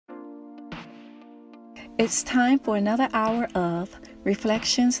It's time for another hour of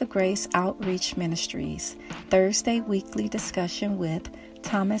Reflections of Grace Outreach Ministries, Thursday weekly discussion with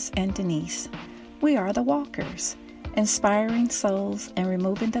Thomas and Denise. We are the Walkers, inspiring souls and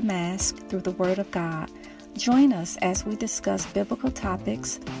removing the mask through the Word of God. Join us as we discuss biblical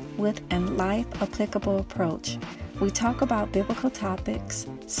topics with a life-applicable approach. We talk about biblical topics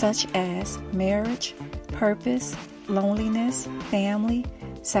such as marriage, purpose, loneliness, family,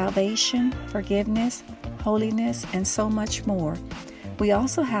 salvation, forgiveness, holiness, and so much more. We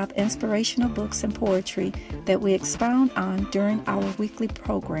also have inspirational books and poetry that we expound on during our weekly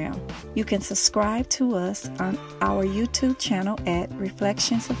program. You can subscribe to us on our YouTube channel at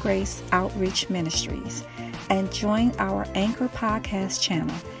Reflections of Grace Outreach Ministries and join our Anchor podcast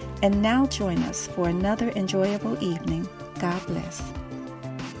channel. And now join us for another enjoyable evening. God bless.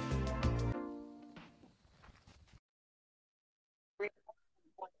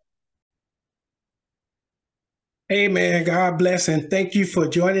 Amen. God bless and thank you for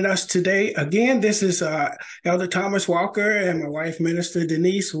joining us today. Again, this is Elder Thomas Walker and my wife, Minister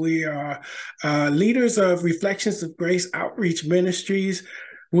Denise. We are leaders of Reflections of Grace Outreach Ministries.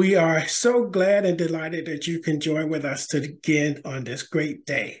 We are so glad and delighted that you can join with us again on this great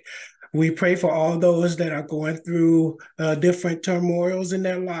day. We pray for all those that are going through different turmoils in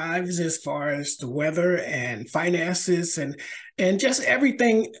their lives as far as the weather and finances and just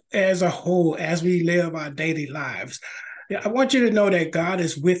everything as a whole as we live our daily lives. I want you to know that God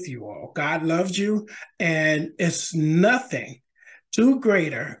is with you all. God loves you, and it's nothing too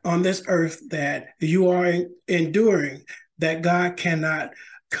greater on this earth that you are enduring that God cannot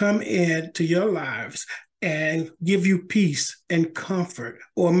come into your lives and give you peace and comfort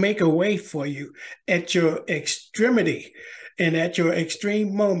or make a way for you at your extremity and at your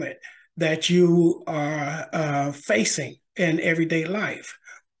extreme moment that you are facing in everyday life.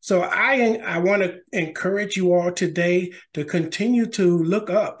 So I want to encourage you all today to continue to look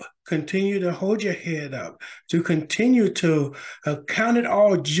up, continue to hold your head up, to continue to count it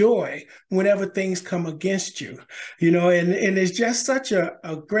all joy whenever things come against you. And it's just such a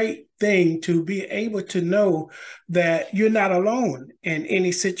great thing to be able to know that you're not alone in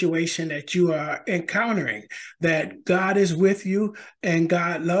any situation that you are encountering, that God is with you and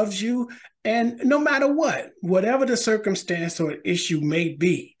God loves you. And no matter whatever the circumstance or issue may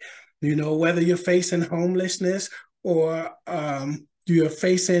be, whether you're facing homelessness or you're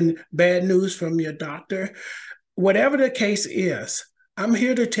facing bad news from your doctor, whatever the case is, I'm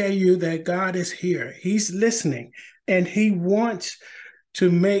here to tell you that God is here. He's listening, and He wants to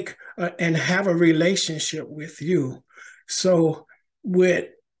make and have a relationship with you. So with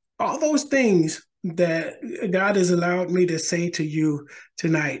all those things that God has allowed me to say to you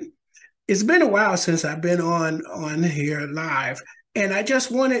tonight, it's been a while since I've been on here live, and I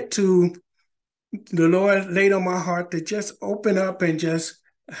just wanted to, the Lord laid on my heart to just open up and just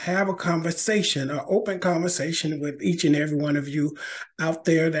have a conversation, an open conversation with each and every one of you out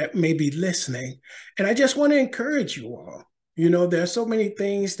there that may be listening. And I just want to encourage you all. There are so many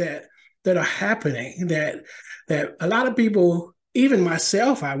things that are happening that a lot of people, even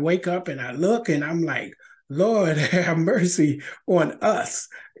myself, I wake up and I look and I'm like, Lord, have mercy on us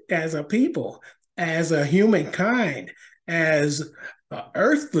as a people, as a humankind, as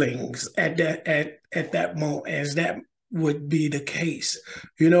earthlings at that moment, as that would be the case.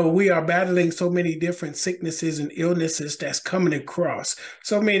 We are battling so many different sicknesses and illnesses that's coming across,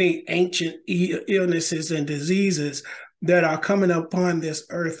 so many ancient illnesses and diseases that are coming upon this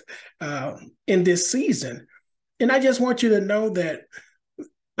earth in this season. And I just want you to know that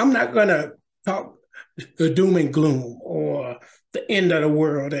I'm not going to talk the doom and gloom or the end of the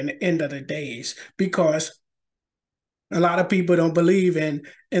world and the end of the days, because a lot of people don't believe in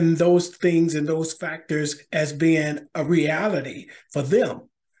those things and those factors as being a reality for them.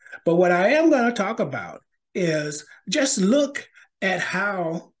 But what I am going to talk about is just look at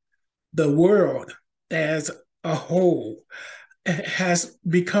how the world as a whole has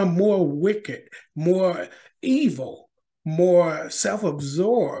become more wicked, more evil, more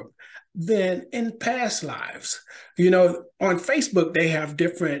self-absorbed than in past lives. On Facebook, they have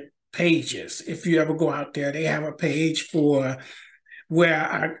different pages. If you ever go out there, they have a page for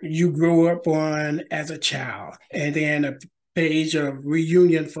where you grew up on as a child, and then a page of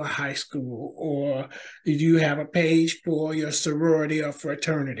reunion for high school, or you have a page for your sorority or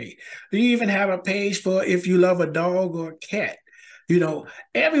fraternity. You even have a page for if you love a dog or a cat.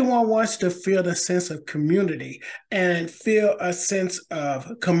 Everyone wants to feel the sense of community and feel a sense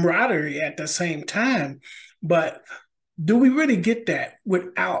of camaraderie at the same time. But do we really get that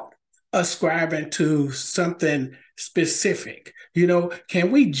without ascribing to something specific?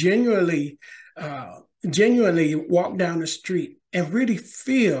 Can we genuinely genuinely walk down the street and really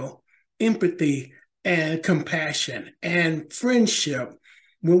feel empathy and compassion and friendship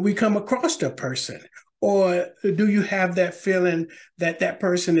when we come across the person? Or do you have that feeling that that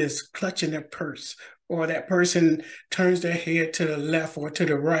person is clutching their purse, or that person turns their head to the left or to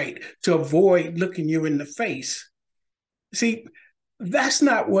the right to avoid looking you in the face? See, that's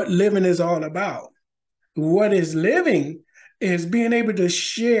not what living is all about. What is living is being able to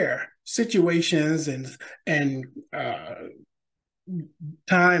share situations and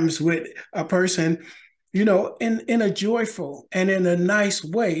times with a person, in a joyful and in a nice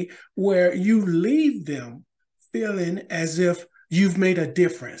way, where you leave them feeling as if you've made a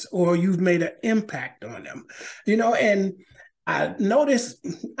difference or you've made an impact on them. And I noticed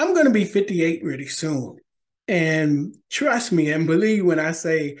I'm going to be 58 really soon. And trust me and believe when I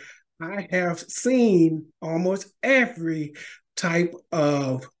say I have seen almost every type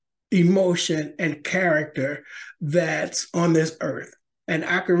of emotion and character that's on this earth. And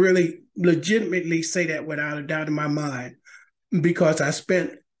I can really legitimately say that without a doubt in my mind, because I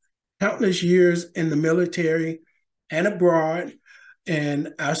spent countless years in the military and abroad,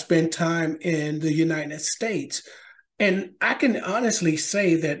 and I spent time in the United States. And I can honestly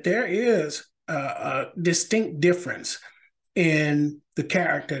say that there is a distinct difference in the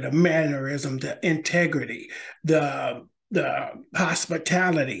character, the mannerism, the integrity, the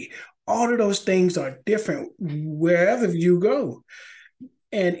hospitality. All of those things are different wherever you go.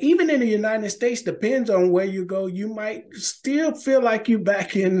 And even in the United States, depends on where you go, you might still feel like you're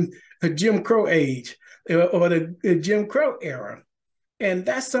back in the Jim Crow age or the Jim Crow era. And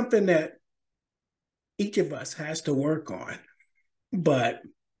that's something that each of us has to work on. But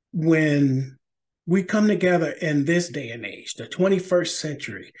when we come together in this day and age, the 21st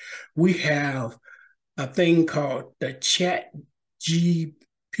century, we have a thing called the Chat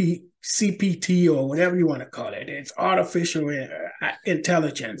CPT, or whatever you want to call it. It's artificial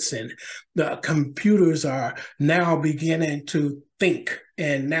intelligence, and the computers are now beginning to think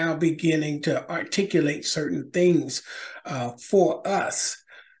and now beginning to articulate certain things for us.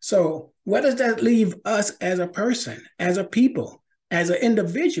 So where does that leave us as a person, as a people, as an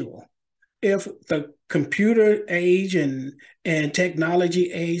individual? If the computer age and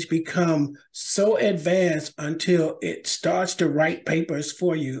technology age become so advanced until it starts to write papers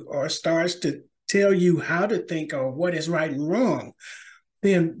for you or starts to tell you how to think or what is right and wrong,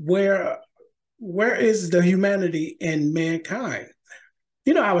 then where is the humanity in mankind?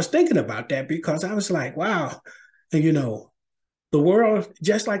 I was thinking about that because I was like, wow, the world,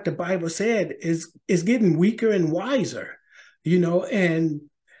 just like the Bible said, is getting weaker and wiser, and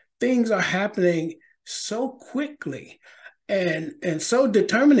things are happening so quickly and so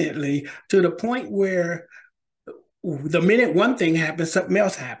determinately, to the point where the minute one thing happens, something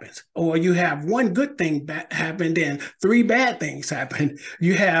else happens. Or you have one good thing happen, then three bad things happen.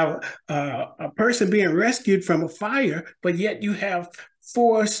 You have a person being rescued from a fire, but yet you have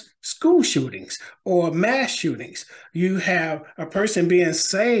four school shootings or mass shootings. You have a person being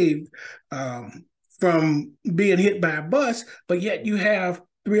saved from being hit by a bus, but yet you have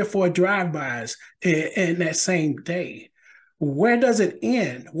 3 or 4 drive-bys in that same day. Where does it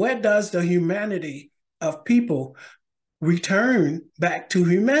end? Where does the humanity of people return back to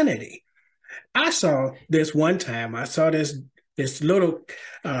humanity? I saw this one time. I saw this little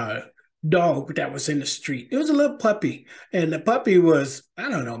dog that was in the street. It was a little puppy, and the puppy was, I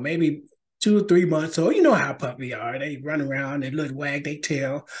don't know, maybe 2 or 3 months old. You know how puppies are. They run around, they look, wag their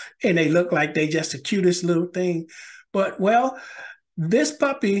tail, and they look like they just the cutest little thing. But, well, this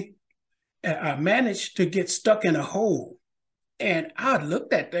puppy managed to get stuck in a hole. And I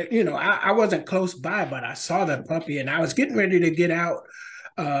looked at that, I wasn't close by, but I saw the puppy, and I was getting ready to get out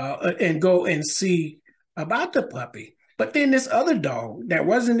and go and see about the puppy. But then this other dog that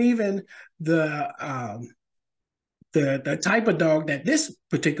wasn't even the type of dog that this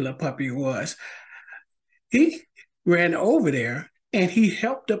particular puppy was, he ran over there and he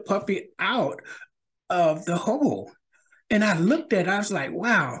helped the puppy out of the hole. And I looked at it, I was like,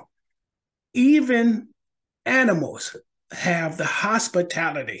 wow, even animals have the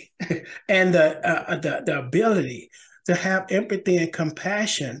hospitality and the ability to have empathy and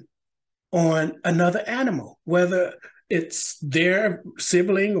compassion on another animal, whether it's their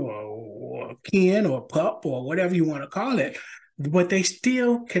sibling or kin or pup or whatever you want to call it, but they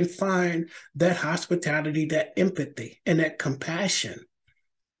still can find that hospitality, that empathy, and that compassion.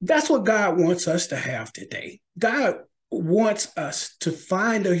 That's what God wants us to have today. God wants us to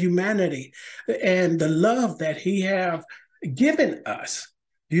find the humanity and the love that he have given us,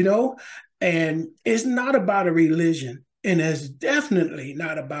 and it's not about a religion, and it's definitely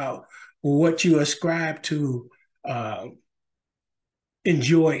not about what you ascribe to uh,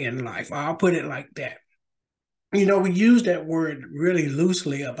 enjoy in life. I'll put it like that. We use that word really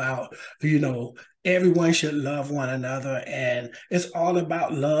loosely about, everyone should love one another, and it's all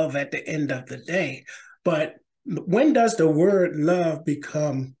about love at the end of the day. But when does the word love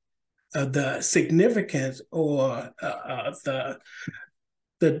become the significance, or the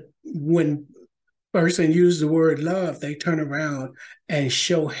when person use the word love, they turn around and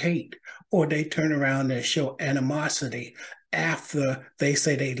show hate, or they turn around and show animosity after they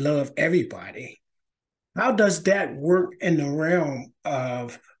say they love everybody? How does that work in the realm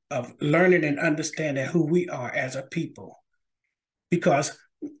of learning and understanding who we are as a people? Because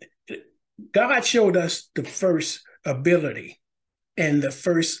God showed us the first ability and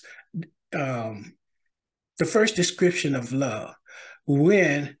um, the first description of love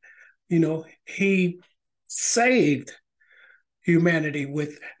when He saved humanity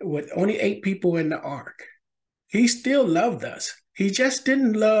with only 8 people in the ark. He still loved us. He just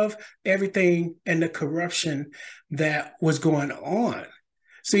didn't love everything and the corruption that was going on.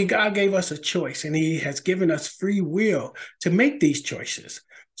 See, God gave us a choice, and He has given us free will to make these choices.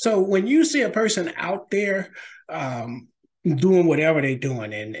 So when you see a person out there doing whatever they're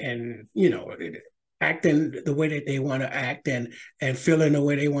doing, and acting the way that they want to act, and feeling the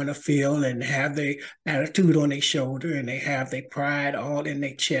way they want to feel, and have their attitude on their shoulder, and they have their pride all in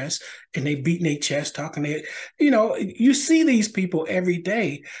their chest, and they beating their chest, talking you see these people every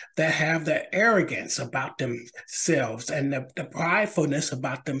day that have the arrogance about themselves, and the pridefulness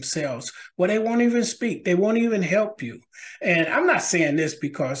about themselves, where they won't even speak, they won't even help you. And I'm not saying this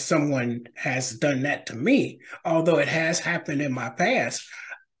because someone has done that to me, although it has happened in my past.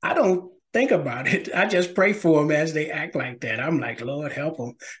 I don't think about it. I just pray for them as they act like that. I'm like, Lord, help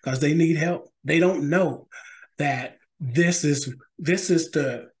them, because they need help. They don't know that this is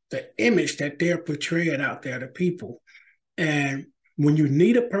the image that they're portraying out there to people. And when you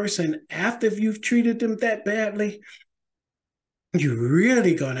need a person after you've treated them that badly, you're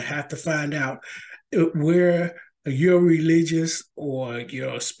really going to have to find out where your religious or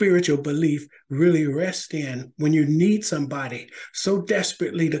your spiritual belief really rests in, when you need somebody so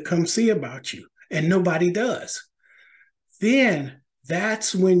desperately to come see about you and nobody does. Then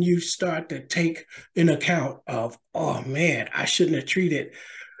that's when you start to take in account of, oh man, I shouldn't have treated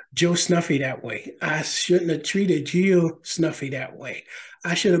Joe Snuffy that way. I shouldn't have treated Jill Snuffy that way.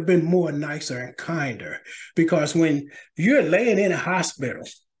 I should have been more nicer and kinder. Because when you're laying in a hospital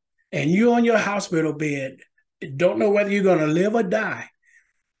and you're on your hospital bed, don't know whether you're going to live or die,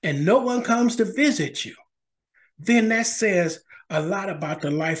 and no one comes to visit you, then that says a lot about the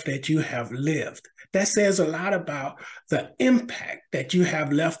life that you have lived. That says a lot about the impact that you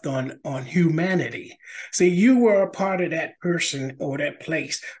have left on humanity. See, you were a part of that person or that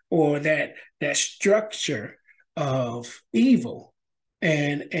place or that structure of evil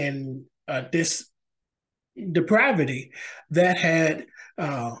and this depravity that had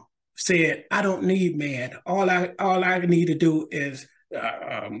said, I don't need man. All I need to do is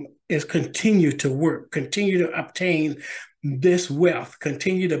continue to work, continue to obtain this wealth,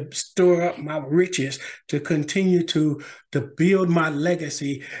 continue to store up my riches, to continue to build my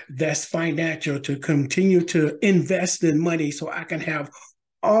legacy that's financial, to continue to invest in money so I can have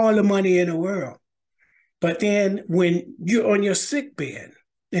all the money in the world. But then when you're on your sick bed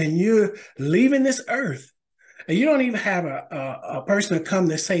and you're leaving this earth, and you don't even have a person to come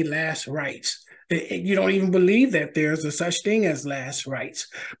to say last rites. You don't even believe that there's a such thing as last rites,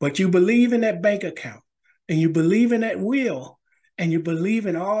 but you believe in that bank account, and you believe in that will, and you believe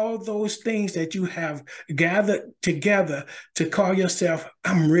in all those things that you have gathered together to call yourself,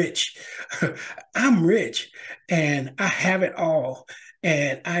 I'm rich. I'm rich, and I have it all,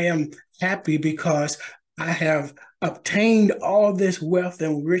 and I am happy because I have obtained all this wealth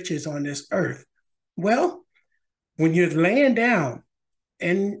and riches on this earth. Well, when you're laying down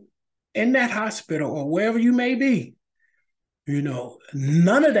in that hospital or wherever you may be,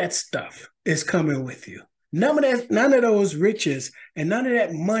 none of that stuff is coming with you. None of those riches and none of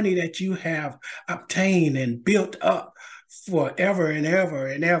that money that you have obtained and built up forever and ever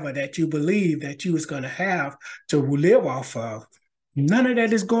and ever that you believe that you was going to have to live off of, none of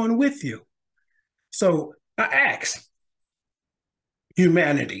that is going with you. So I ask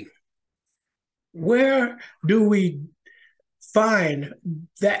humanity, where do we find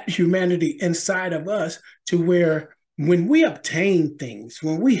that humanity inside of us, to where when we obtain things,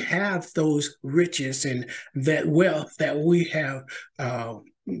 when we have those riches and that wealth that we have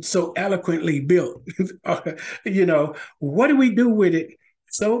so eloquently built, what do we do with it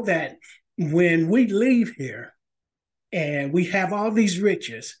so that when we leave here, and we have all these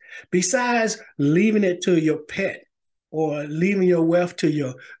riches, besides leaving it to your pet, or leaving your wealth to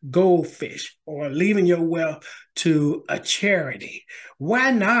your goldfish, or leaving your wealth to a charity,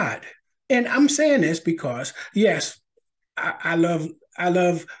 why not? And I'm saying this because, yes, I love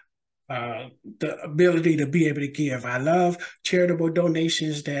the ability to be able to give. I love charitable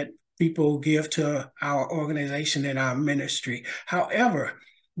donations that people give to our organization and our ministry. However,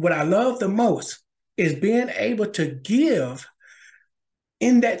 what I love the most is being able to give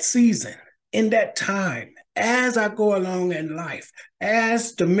in that season, in that time, as I go along in life,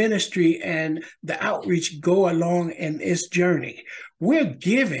 as the ministry and the outreach go along in its journey. We're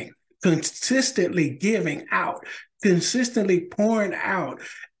giving, consistently giving out, consistently pouring out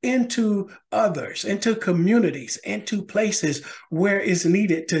into others, into communities, into places where it's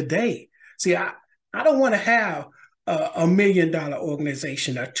needed today. See, I don't want to have $1 million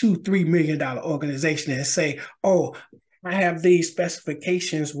organization, a $2-3 million organization, and say, oh, I have these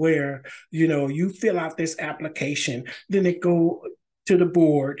specifications where, you fill out this application, then it go to the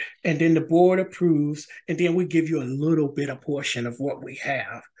board, and then the board approves, and then we give you a little bit of portion of what we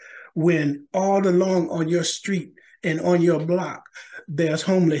have. When all along on your street and on your block, there's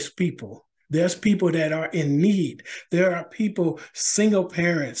homeless people. There's people that are in need. There are people, single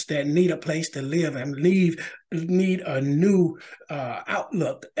parents, that need a place to live and need a new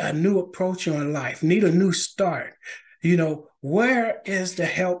outlook, a new approach on life, need a new start. Where is the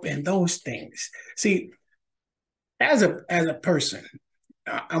help in those things? See, as a person,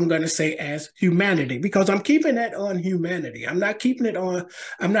 I'm going to say as humanity, because I'm keeping that on humanity. I'm not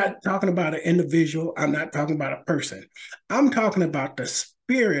talking about an individual. I'm not talking about a person. I'm talking about the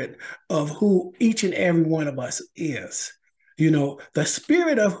spirit of who each and every one of us is. The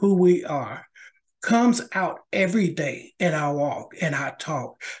spirit of who we are comes out every day in our walk, in our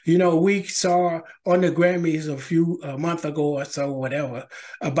talk. We saw on the Grammys a month ago or so, whatever,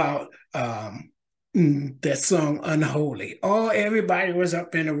 about that song Unholy. Everybody was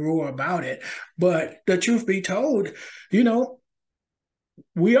up in a roar about it. But the truth be told,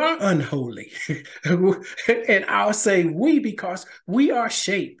 we are unholy. And I'll say we, because we are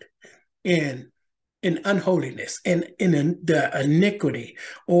shaped in unholiness and in the iniquity,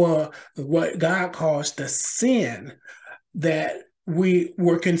 or what God calls the sin that we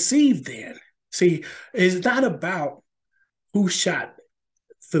were conceived in. See, it's not about who shot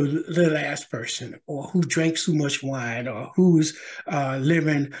the last person, or who drank too much wine, or who's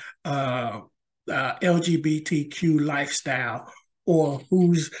living LGBTQ lifestyle, or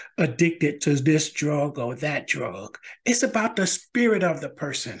who's addicted to this drug or that drug. It's about the spirit of the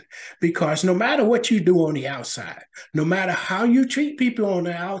person, because no matter what you do on the outside, no matter how you treat people on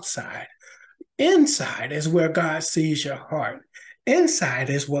the outside, inside is where God sees your heart. Inside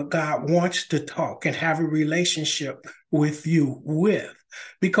is what God wants to talk and have a relationship with you with.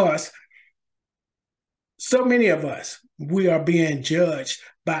 Because so many of us, we are being judged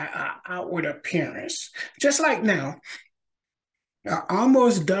by our outward appearance. Just like now, I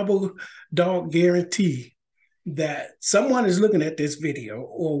almost double dog guarantee that someone is looking at this video,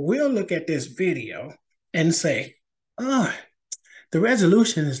 or will look at this video and say, oh, the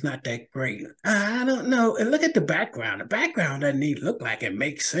resolution is not that great. I don't know. And look at the background. The background doesn't even look like it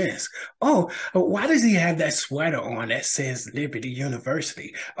makes sense. Oh, why does he have that sweater on that says Liberty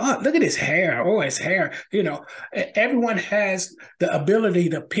University? Oh, look at his hair. Oh, his hair. Everyone has the ability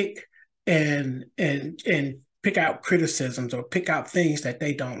to pick and pick out criticisms, or pick out things that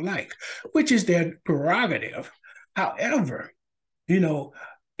they don't like, which is their prerogative. However,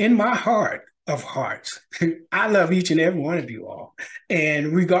 in my heart of hearts, I love each and every one of you all.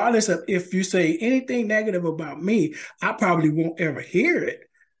 And regardless of if you say anything negative about me, I probably won't ever hear it,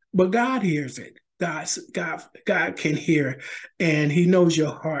 but God hears it. God can hear, and he knows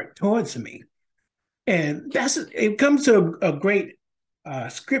your heart towards me. And it comes to a great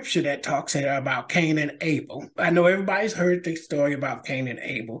scripture that talks about Cain and Abel. I know everybody's heard the story about Cain and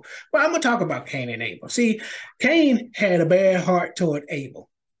Abel, but I'm going to talk about Cain and Abel. See, Cain had a bad heart toward Abel.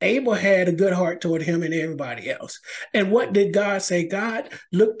 Abel had a good heart toward him and everybody else. And what did God say? God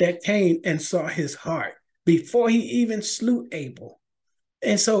looked at Cain and saw his heart before he even slew Abel.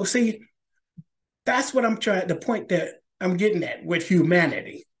 And so, see, that's what the point that I'm getting at with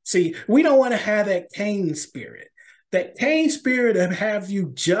humanity. See, we don't want to have that Cain spirit. That Cain spirit to have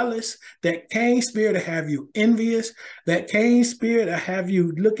you jealous, that Cain spirit to have you envious, that Cain spirit to have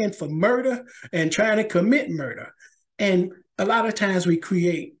you looking for murder and trying to commit murder. And a lot of times we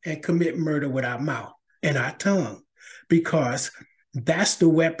create and commit murder with our mouth and our tongue, because that's the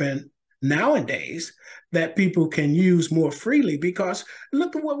weapon nowadays that people can use more freely, because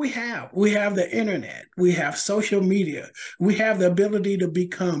look at what we have. We have the internet, we have social media, we have the ability to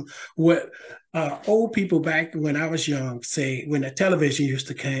become what old people back when I was young say, when the television used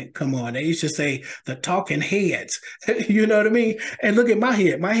to come on, they used to say the talking heads. You know what I mean? And look at my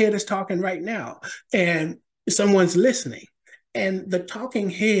head. My head is talking right now, and someone's listening. And the talking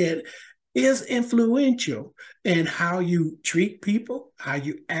head is influential in how you treat people, how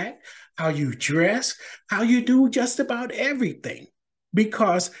you act, how you dress, how you do just about everything,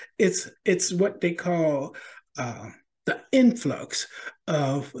 because it's what they call the influx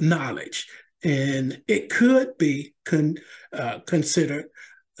of knowledge, and it could be considered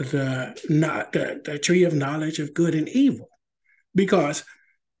the tree of knowledge of good and evil, because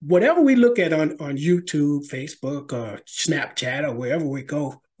whatever we look at on YouTube, Facebook, or Snapchat, or wherever we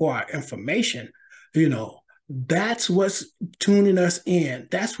go for our information, that's what's tuning us in.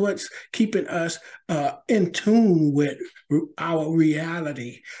 That's what's keeping us in tune with our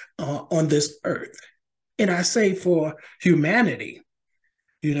reality on this earth. And I say for humanity,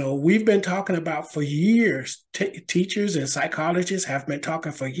 we've been talking about for years, teachers and psychologists have been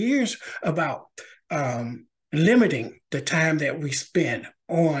talking for years about limiting the time that we spend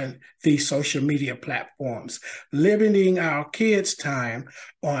on these social media platforms, limiting our kids' time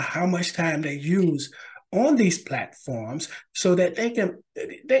on how much time they use on these platforms, so that they can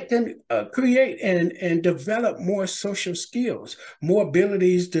create and develop more social skills, more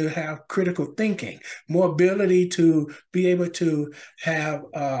abilities to have critical thinking, more ability to be able to have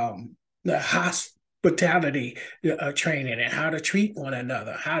the hospitality training, and how to treat one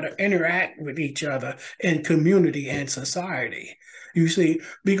another, how to interact with each other in community and society. You see,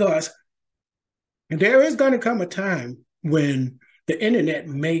 because there is going to come a time when the internet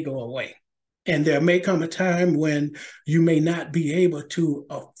may go away. And there may come a time when you may not be able to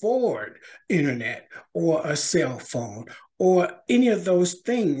afford internet or a cell phone or any of those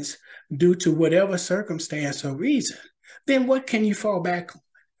things due to whatever circumstance or reason. Then what can you fall back on?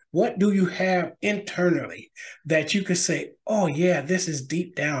 What do you have internally that you could say, oh yeah, this is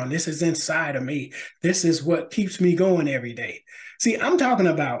deep down, this is inside of me, this is what keeps me going every day? See, I'm talking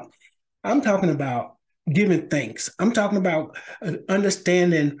about giving thanks. I'm talking about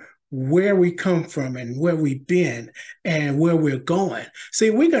understanding where we come from and where we've been and where we're going. See,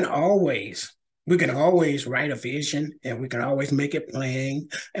 we can always write a vision, and we can always make it plain,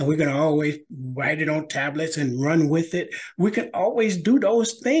 and we can always write it on tablets and run with it. We can always do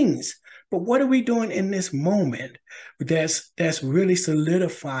those things. But what are we doing in this moment that's really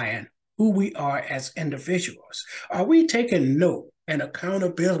solidifying who we are as individuals? Are we taking note and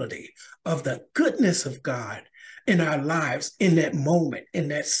accountability of the goodness of God in our lives, in that moment, in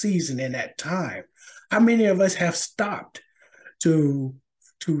that season, in that time? How many of us have stopped to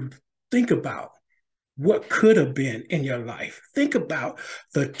think about what could have been in your life? Think about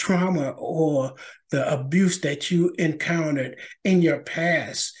the trauma or the abuse that you encountered in your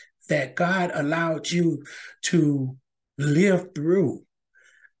past that God allowed you to live through.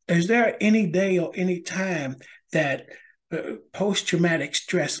 Is there any day or any time that post-traumatic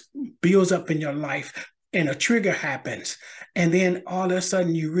stress builds up in your life and a trigger happens, and then all of a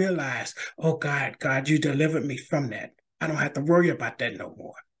sudden you realize, oh God, you delivered me from that. I don't have to worry about that no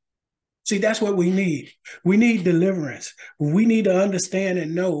more. See, that's what we need. We need deliverance. We need to understand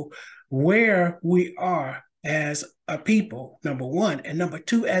and know where we are as a people, number one, and number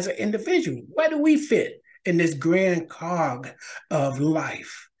two, as an individual. Where do we fit in this grand cog of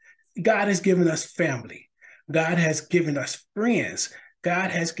life? God has given us family. God has given us friends.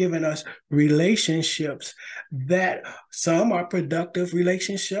 God has given us relationships that some are productive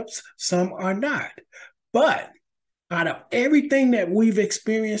relationships, some are not. But out of everything that we've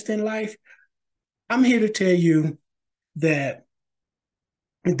experienced in life, I'm here to tell you that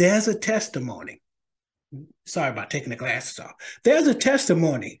there's a testimony. Sorry about taking the glasses off. There's a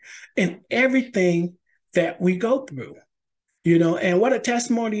testimony in everything that we go through. And what a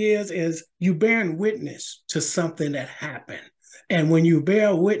testimony is you bearing witness to something that happened. And when you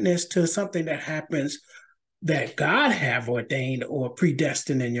bear witness to something that happens that God have ordained or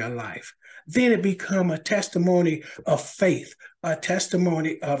predestined in your life, then it becomes a testimony of faith, a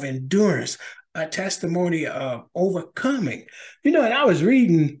testimony of endurance, a testimony of overcoming. And I was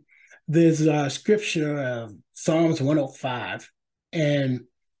reading this scripture, Psalms 105, and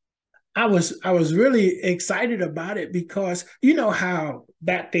I was really excited about it because how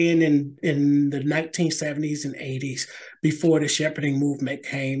back then in the 1970s and 80s, before the shepherding movement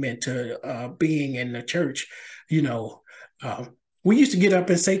came into being in the church, we used to get up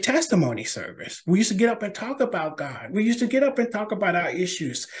and say testimony service. We used to get up and talk about God. We used to get up and talk about our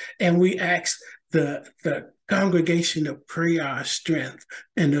issues, and we asked the congregation to pray our strength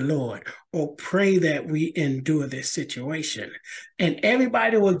in the Lord, or pray that we endure this situation. And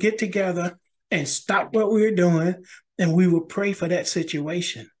everybody will get together and stop what we were doing, and we will pray for that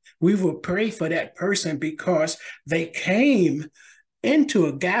situation. We will pray for that person because they came into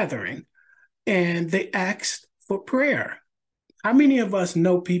a gathering and they asked for prayer. How many of us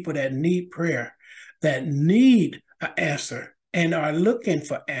know people that need prayer, that need an answer and are looking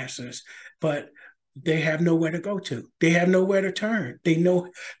for answers, but they have nowhere to go to. They have nowhere to turn. They know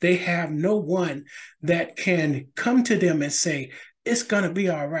they have no one that can come to them and say, it's going to be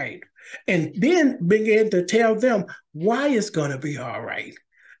all right. And then begin to tell them why it's going to be all right.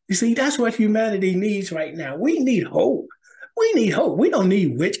 You see, that's what humanity needs right now. We need hope. We need hope. We don't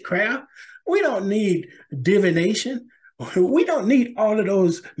need witchcraft. We don't need divination. We don't need all of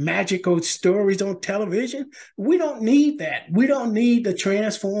those magical stories on television. We don't need that. We don't need the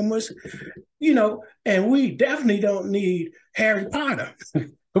Transformers, and we definitely don't need Harry Potter.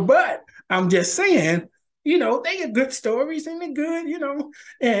 But I'm just saying, they are good stories and they're good,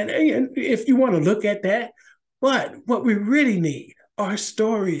 and if you want to look at that. But what we really need are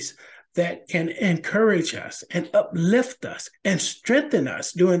stories that can encourage us and uplift us and strengthen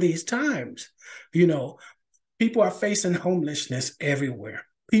us during these times. People are facing homelessness everywhere.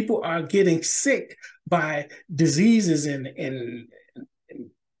 People are getting sick by diseases and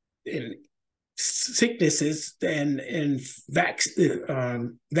sicknesses and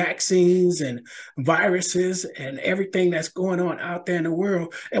vaccines and viruses and everything that's going on out there in the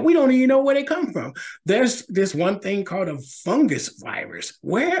world. And we don't even know where they come from. There's this one thing called a fungus virus.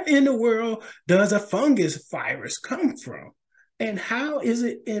 Where in the world does a fungus virus come from? And how is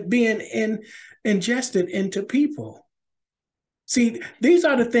it being ingested into people? See, these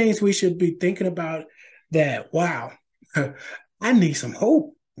are the things we should be thinking about, that, wow, I need some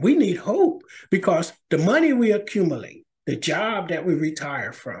hope. We need hope, because the money we accumulate, the job that we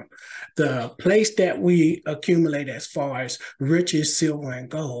retire from, the place that we accumulate as far as riches, silver, and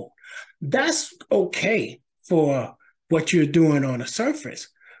gold, that's okay for what you're doing on the surface.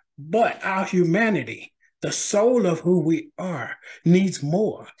 But our humanity, the soul of who we are, needs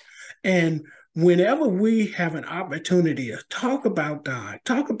more. And whenever we have an opportunity to talk about God,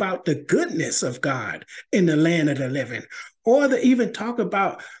 talk about the goodness of God in the land of the living, or to even talk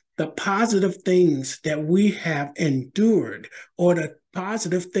about the positive things that we have endured, or the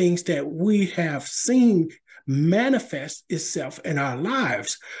positive things that we have seen manifest itself in our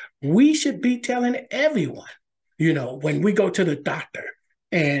lives, we should be telling everyone, when we go to the doctor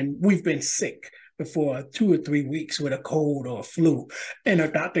and we've been sick for 2 or 3 weeks with a cold or a flu, and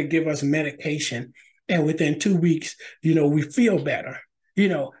a doctor give us medication, and within 2 weeks, we feel better.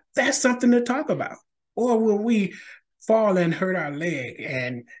 That's something to talk about. Or when we fall and hurt our leg,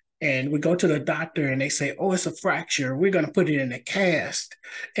 and we go to the doctor and they say, oh, it's a fracture, we're going to put it in a cast,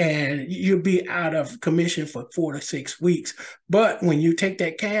 and you'll be out of commission for 4 to 6 weeks. But when you take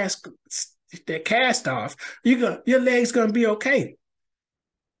that cast off, your leg's going to be okay.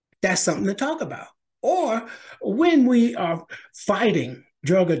 That's something to talk about. Or when we are fighting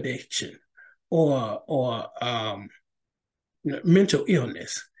drug addiction or mental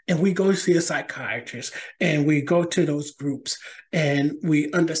illness, and we go see a psychiatrist, and we go to those groups, and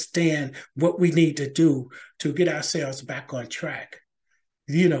we understand what we need to do to get ourselves back on track.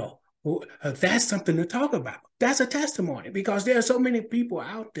 That's something to talk about. That's a testimony, because there are so many people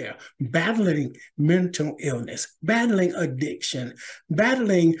out there battling mental illness, battling addiction,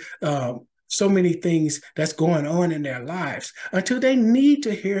 battling so many things that's going on in their lives, until they need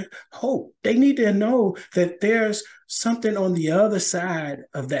to hear hope. They need to know that there's something on the other side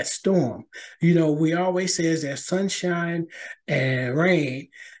of that storm. We always say there's sunshine and rain,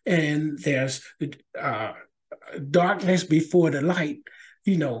 and there's darkness before the light.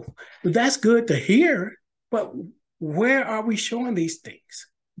 That's good to hear, but where are we showing these things?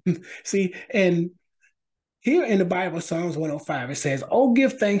 See, and here in the Bible, Psalms 105, it says, oh,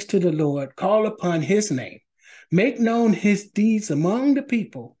 give thanks to the Lord, call upon his name, make known his deeds among the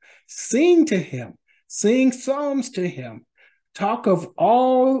people, sing to him, sing psalms to him, talk of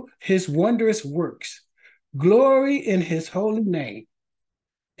all his wondrous works, glory in his holy name.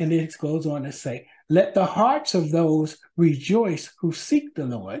 And it goes on to say, let the hearts of those rejoice who seek the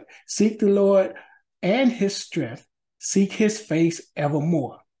Lord and his strength, seek his face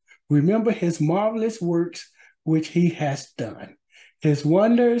evermore. Remember his marvelous works which he has done, his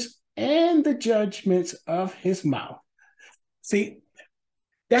wonders and the judgments of his mouth. See,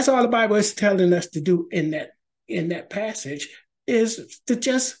 that's all the Bible is telling us to do in that passage, is to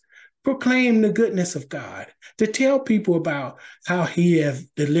just proclaim the goodness of God, to tell people about how he has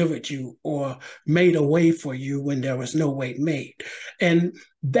delivered you or made a way for you when there was no way made. And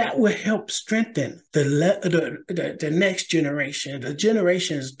that will help strengthen the next generation, the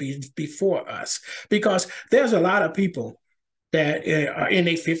generations before us, because there's a lot of people that are in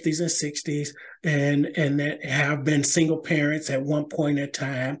their 50s and 60s and that have been single parents at one point in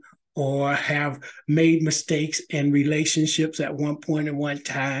time, or have made mistakes in relationships at one point in one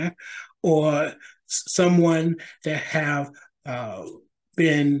time, or someone that have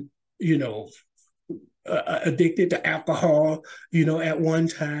been, addicted to alcohol, at one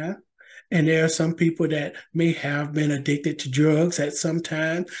time. And there are some people that may have been addicted to drugs at some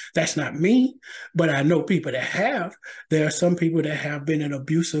time. That's not me, but I know people that have. There are some people that have been in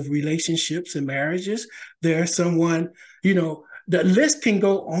abusive relationships and marriages. There's someone, the list can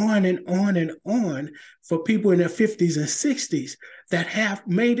go on and on and on for people in their 50s and 60s that have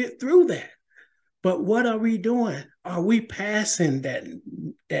made it through that. But what are we doing? Are we passing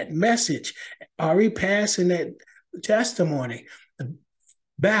that message? Are we passing that testimony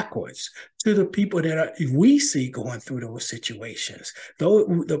backwards to the people that we see going through those situations,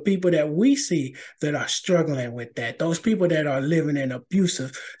 the people that we see that are struggling with that, those people that are living in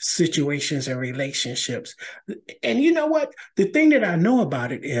abusive situations and relationships? And you know what? The thing that I know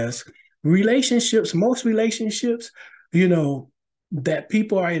about it is most relationships, that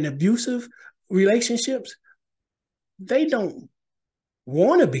people are in abusive relationships, they don't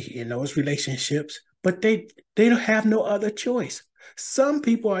want to be in those relationships, but they don't have no other choice. Some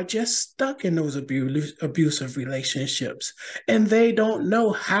people are just stuck in those abusive relationships, and they don't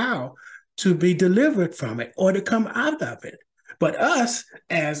know how to be delivered from it or to come out of it. But us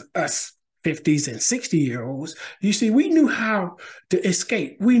 50s and 60-year-olds, you see, we knew how to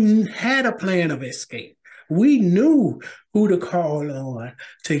escape. We had a plan of escape. We knew who to call on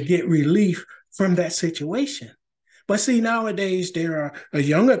to get relief from that situation. But see, nowadays there are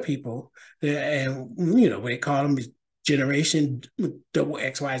younger people, and they call them generation double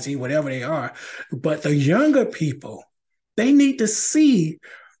XYZ, whatever they are. But the younger people, they need to see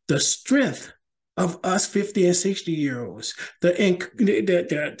the strength of us 50 and 60-year-olds,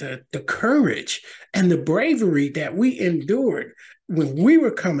 the courage and the bravery that we endured when we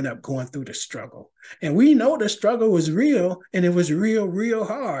were coming up going through the struggle. And we know the struggle was real, and it was real, real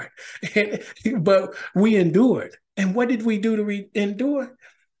hard. But we endured. And what did we do to endure?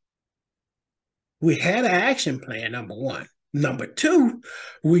 We had an action plan, number one. Number two,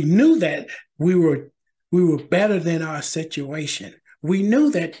 we knew that we were better than our situation. We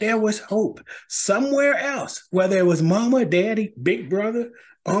knew that there was hope somewhere else, whether it was mama, daddy, big brother,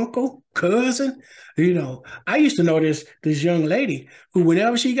 uncle, cousin. I used to know this young lady who,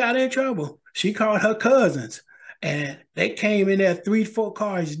 whenever she got in trouble, she called her cousins, and they came in there 3-4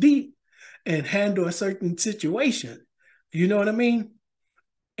 cars deep and handled a certain situation. You know what I mean?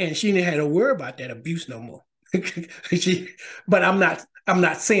 And she didn't have to worry about that abuse no more. But I'm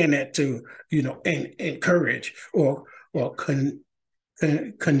not saying that to encourage or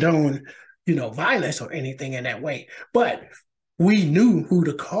condone violence or anything in that way. But we knew who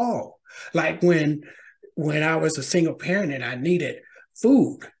to call. Like when I was a single parent and I needed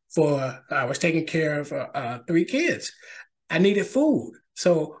food I was taking care of 3 kids. I needed food.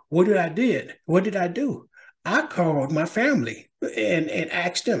 So what did I do? I called my family and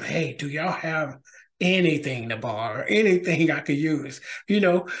asked them, hey, do y'all have anything to borrow or anything I could use?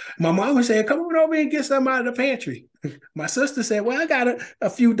 My mom was saying, come on over and get some out of the pantry. My sister said, well, I got a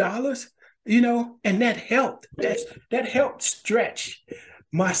few dollars, and that helped. That helped stretch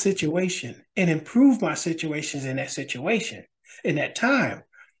my situation and improve my situations in that time.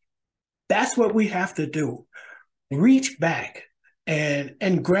 That's what we have to do. Reach back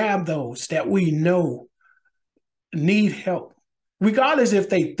and grab those that we know need help, regardless if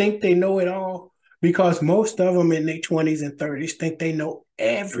they think they know it all, because most of them in their 20s and 30s think they know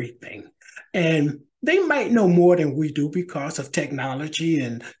everything. And they might know more than we do because of technology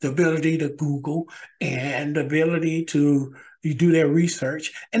and the ability to Google and the ability to do their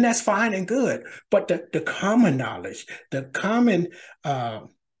research. And that's fine and good. But the common knowledge, the common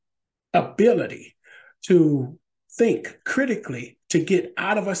ability to think critically to get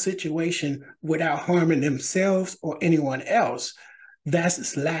out of a situation without harming themselves or anyone else,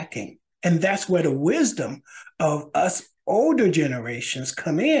 that's lacking. And that's where the wisdom of us older generations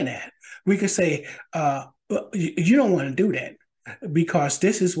come in at. We could say, you don't want to do that because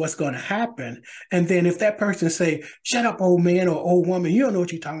this is what's going to happen. And then if that person say, shut up, old man or old woman, you don't know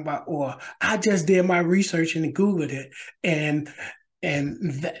what you're talking about, or I just did my research and Googled it, and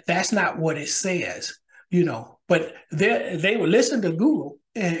that's not what it says. But they would listen to Google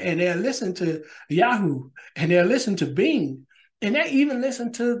and they'll listen to Yahoo, and they'll listen to Bing, and they even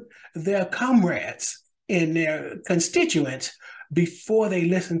listen to their comrades and their constituents before they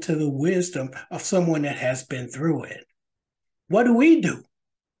listen to the wisdom of someone that has been through it. What do?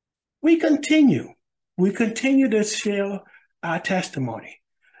 We continue. We continue to share our testimony,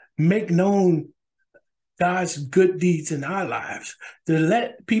 make known God's good deeds in our lives, to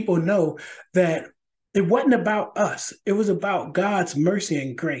let people know that it wasn't about us. It was about God's mercy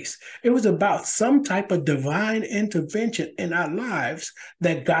and grace. It was about some type of divine intervention in our lives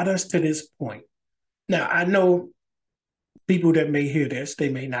that got us to this point. Now, I know people that may hear this, they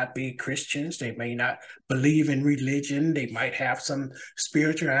may not be Christians. They may not believe in religion. They might have some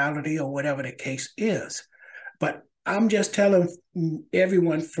spirituality or whatever the case is. But I'm just telling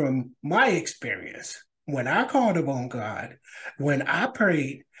everyone from my experience, when I called upon God, when I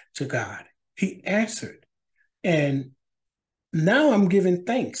prayed to God, He answered. And now I'm giving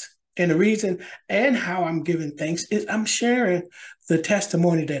thanks. And the reason and how I'm giving thanks is I'm sharing the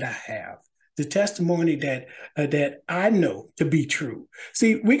testimony that I have, the testimony that I know to be true.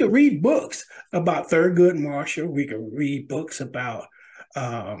 See, we could read books about Thurgood Marshall. We could read books about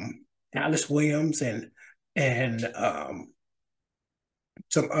Alice Williams and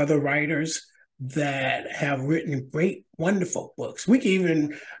some other writers that have written great, wonderful books. We can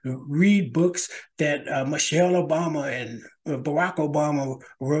even read books that Michelle Obama and Barack Obama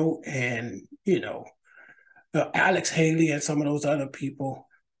wrote, and, Alex Haley and some of those other people,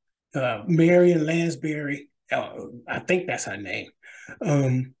 Marion Lansbury, I think that's her name.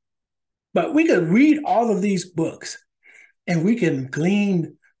 But we could read all of these books and we can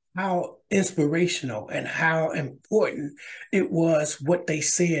glean how inspirational and how important it was what they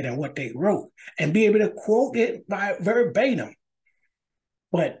said and what they wrote, and be able to quote it by verbatim.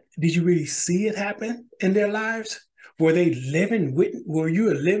 But did you really see it happen in their lives? Were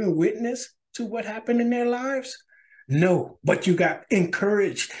you a living witness to what happened in their lives? No, but you got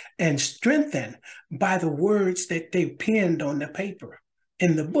encouraged and strengthened by the words that they penned on the paper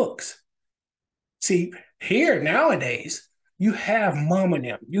in the books. See, here nowadays, you have mom and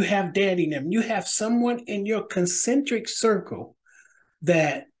them, you have daddy and them, you have someone in your concentric circle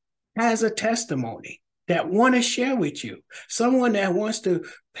that has a testimony that want to share with you, someone that wants to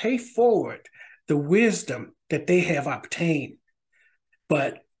pay forward the wisdom that they have obtained,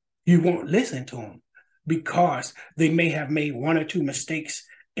 but you won't listen to them because they may have made one or two mistakes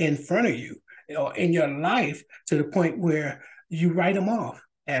in front of you or in your life, to the point where you write them off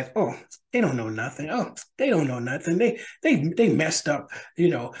as, oh, they don't know nothing. Oh, they don't know nothing. They messed up.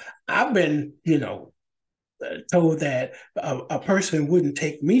 I've been, told that a person wouldn't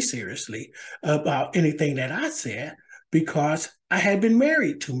take me seriously about anything that I said because I had been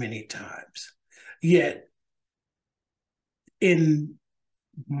married too many times. Yet, in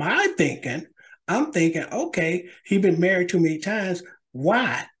my thinking, I'm thinking, okay, he's been married too many times.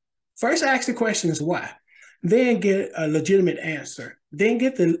 Why? First, ask the question is why. Then get a legitimate answer. Then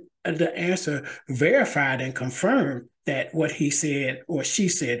get the answer verified and confirmed that what he said or she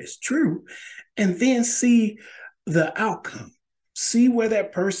said is true. And then see the outcome. See where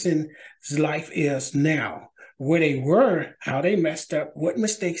that person's life is now, where they were, how they messed up, what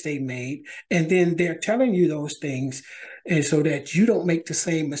mistakes they made. And then they're telling you those things, and so that you don't make the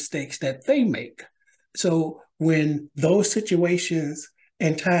same mistakes that they make. So when those situations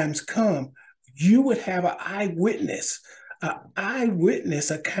and times come, you would have an eyewitness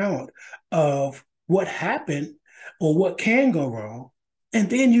account of what happened or what can go wrong. And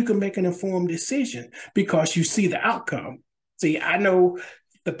then you can make an informed decision because you see the outcome. See, I know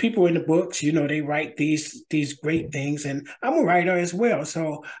the people in the books, they write these great things, and I'm a writer as well,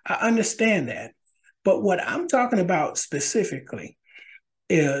 so I understand that. But what I'm talking about specifically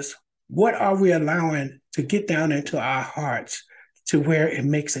is, what are we allowing to get down into our hearts to where it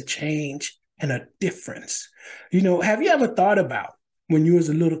makes a change and a difference? Have you ever thought about when you was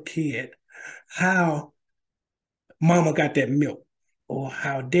a little kid how mama got that milk, or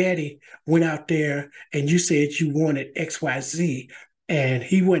how daddy went out there and you said you wanted XYZ, and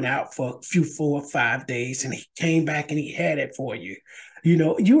he went out for a few 4 or 5 days and he came back and he had it for you?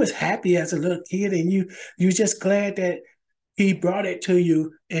 You was happy as a little kid, and you just glad that he brought it to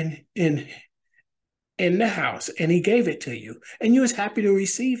you in the house and he gave it to you, and you was happy to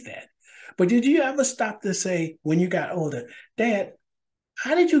receive that. But did you ever stop to say, when you got older, Dad,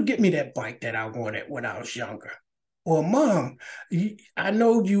 how did you get me that bike that I wanted when I was younger? Or Mom, I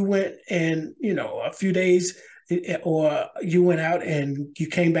know you went and, a few days or you went out and you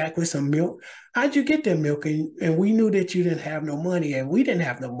came back with some milk. How'd you get that milk? And we knew that you didn't have no money, and we didn't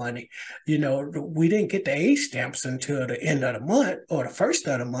have no money. We didn't get the age stamps until the end of the month or the first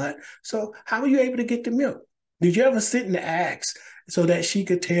of the month. So how were you able to get the milk? Did you ever sit and ask so that she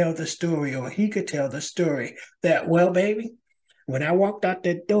could tell the story, or he could tell the story that, well, baby, when I walked out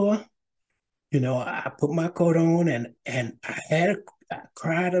that door, I put my coat on and I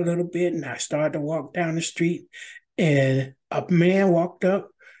cried a little bit, and I started to walk down the street, and a man walked up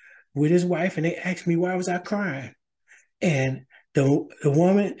with his wife, and they asked me why was I crying. And the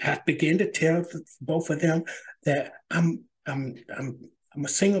woman, I began to tell both of them that I'm a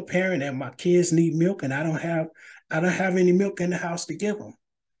single parent and my kids need milk, and I don't have any milk in the house to give them.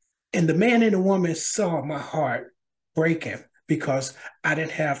 And the man and the woman saw my heart breaking because I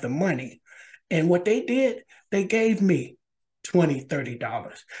didn't have the money. And what they did, they gave me $20,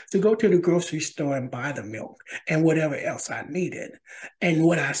 $30 to go to the grocery store and buy the milk and whatever else I needed. And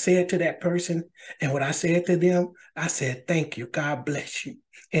what I said to that person and what I said to them, I said, thank you, God bless you.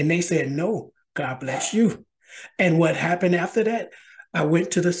 And they said, no, God bless you. And what happened after that? I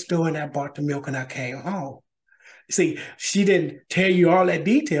went to the store and I bought the milk and I came home. See, she didn't tell you all that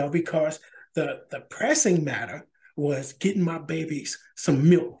detail because the pressing matter was getting my babies some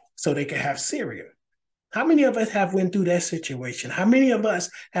milk so they could have cereal. How many of us have went through that situation? How many of us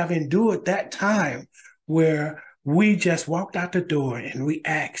have endured that time where we just walked out the door and we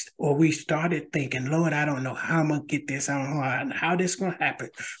asked, or we started thinking, Lord, I don't know how I'm going to get this. I don't know how this is going to happen.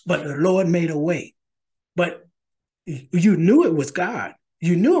 But the Lord made a way. But you knew it was God.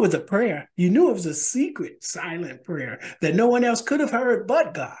 You knew it was a prayer. You knew it was a secret, silent prayer that no one else could have heard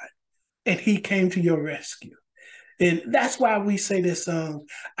but God. And he came to your rescue. And that's why we say this song,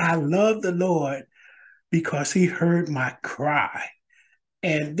 I love the Lord because he heard my cry.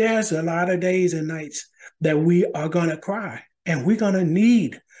 And there's a lot of days and nights that we are going to cry, and we're going to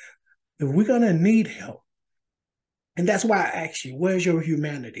need help. And that's why I ask you, where's your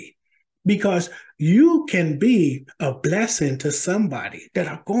humanity? Because you can be a blessing to somebody that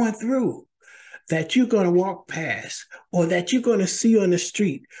are going through, that you're going to walk past, or that you're going to see on the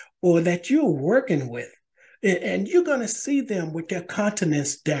street, or that you're working with. And you're going to see them with their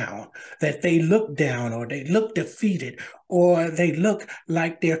countenance down, that they look down, or they look defeated, or they look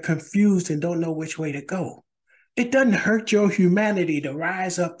like they're confused and don't know which way to go. It doesn't hurt your humanity to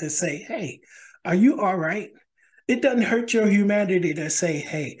rise up to say, hey, are you all right? It doesn't hurt your humanity to say,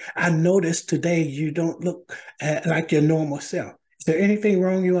 hey, I noticed today you don't look like your normal self. Is there anything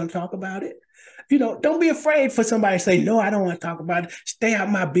wrong? You want to talk about it? Don't be afraid for somebody to say, no, I don't want to talk about it. Stay out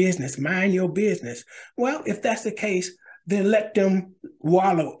of my business. Mind your business. Well, if that's the case, then let them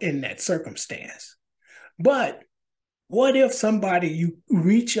wallow in that circumstance. But what if somebody you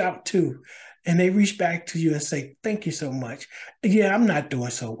reach out to and they reach back to you and say, thank you so much. Yeah, I'm not doing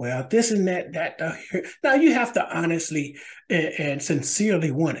so well. This and that. Now, you have to honestly and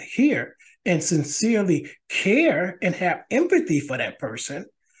sincerely want to hear and sincerely care and have empathy for that person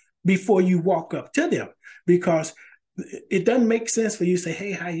before you walk up to them, because it doesn't make sense for you to say,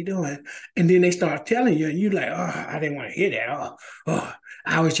 hey, how you doing? And then they start telling you and you're like, oh, I didn't want to hear that. Oh,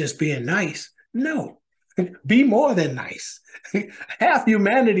 I was just being nice. No, be more than nice. Have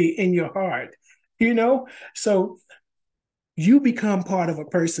humanity in your heart, So you become part of a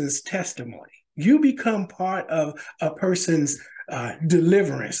person's testimony. You become part of a person's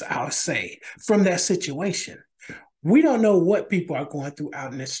deliverance, I'll say, from that situation. We don't know what people are going through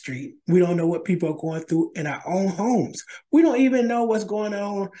out in the street. We don't know what people are going through in our own homes. We don't even know what's going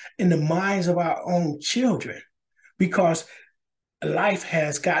on in the minds of our own children, because life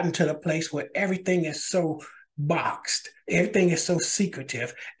has gotten to the place where everything is so boxed. Everything is so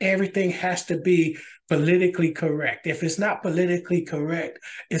secretive. Everything has to be politically correct. If it's not politically correct,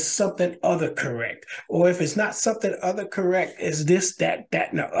 it's something other correct. Or if it's not something other correct, it's this, that,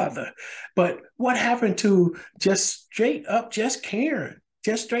 and the other. But what happened to just straight up just caring?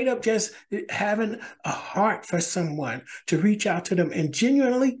 Just straight up just having a heart for someone, to reach out to them and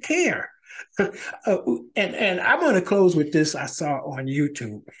genuinely care. And I'm going to close with this I saw on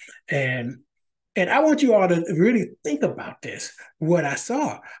YouTube. And I want you all to really think about this, what I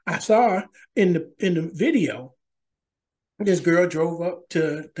saw. I saw in the video, this girl drove up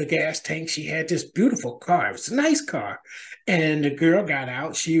to the gas tank. She had this beautiful car. It was a nice car. And the girl got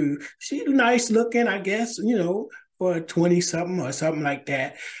out. She nice looking, I guess, for 20-something or something like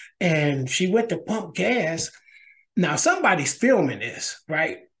that. And she went to pump gas. Now, somebody's filming this,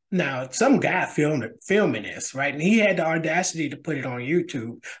 right? Now, some guy filming this, right? And he had the audacity to put it on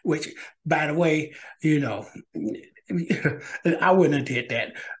YouTube, which, by the way, I wouldn't have did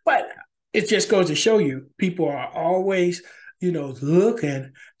that. But it just goes to show you people are always,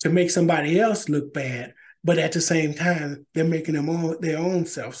 looking to make somebody else look bad. But at the same time, they're making their own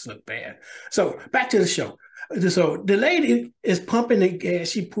selves look bad. So back to the show. So the lady is pumping the gas.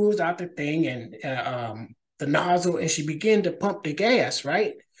 She pulls out the thing and the nozzle, and she began to pump the gas,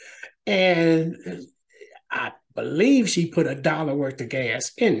 right? And I believe she put $1 worth of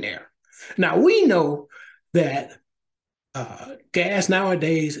gas in there. Now we know that gas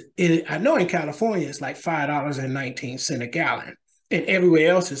nowadays, I know in California it's like $5.19 a gallon, and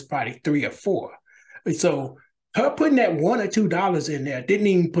everywhere else is probably 3 or 4. So her putting that $1 or $2 in there didn't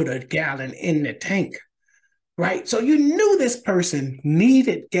even put a gallon in the tank, right? So you knew this person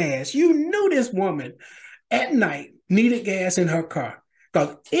needed gas. You knew this woman at night needed gas in her car.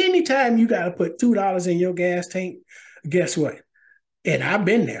 Because anytime you got to put $2 in your gas tank, guess what? And I've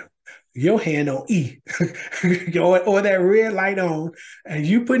been there. Your hand on E or that red light on, and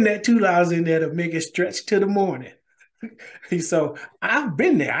you putting that $2 in there to make it stretch to the morning. So I've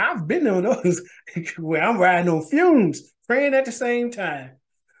been there. I've been on those where I'm riding on fumes, praying at the same time.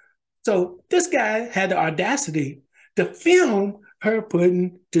 So this guy had the audacity to film her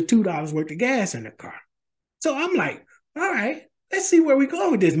putting the $2 worth of gas in the car. So I'm like, all right, let's see where we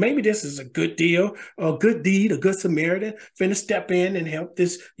go with this. Maybe this is a good deal, or a good deed, a good Samaritan finna step in and help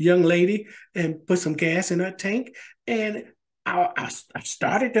this young lady and put some gas in her tank. And I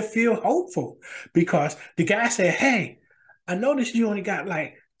started to feel hopeful because the guy said, hey, I noticed you only got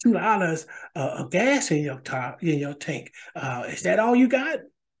like $2 of gas in your tank. Is that all you got?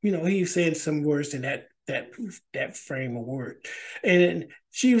 He said some words in that frame of word. And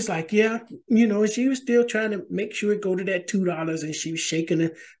she was like, yeah, she was still trying to make sure it go to that $2, and she was shaking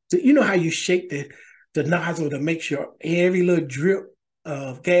it. You know how you shake the nozzle to make sure every little drip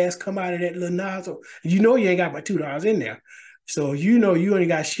of gas come out of that little nozzle. You ain't got but $2 in there. So you only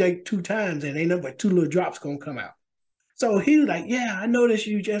got to shake 2 times, and ain't nothing but 2 little drops gonna come out. So he was like, yeah, I noticed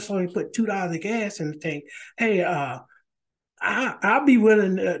you just only put $2 of gas in the tank. Hey, I'll be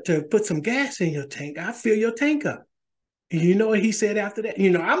willing to put some gas in your tank. I'll fill your tank up. You know what he said after that?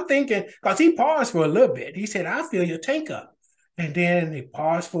 I'm thinking, because he paused for a little bit. He said, I'll fill your tank up. And then he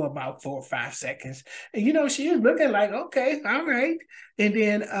paused for about 4 or 5 seconds. And, she was looking like, okay, all right. And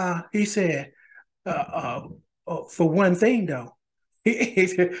then he said, for one thing, though, he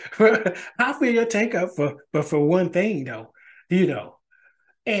said, I'll fill your tank up for one thing, though,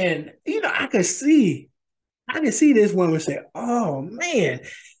 And, I could see this woman say, oh, man,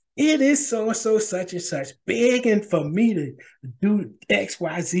 it is so such and such begging for me to do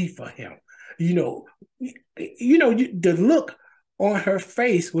XYZ for him. The look on her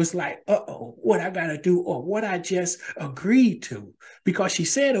face was like, uh-oh, what I got to do, or what I just agreed to, because she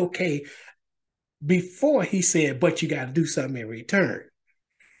said, okay, before he said, but you got to do something in return.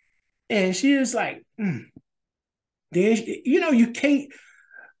 And she was like, Then, you can't,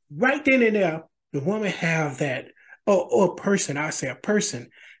 right then and there, the woman have that, or a person, I say a person,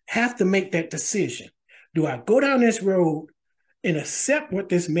 have to make that decision. Do I go down this road and accept what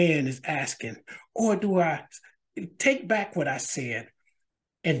this man is asking, or do I take back what I said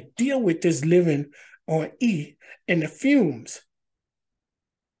and deal with this living on E and the fumes?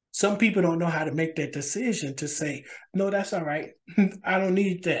 Some people don't know how to make that decision to say, no, that's all right. I don't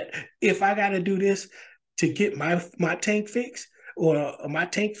need that. If I got to do this to get my tank fixed or my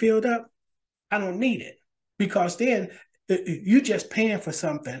tank filled up, I don't need it, because then you're just paying for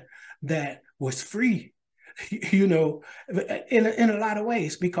something that was free, in a lot of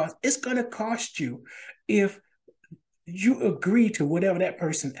ways, because it's going to cost you if you agree to whatever that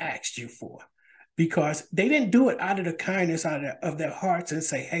person asked you for, because they didn't do it out of the kindness of their hearts and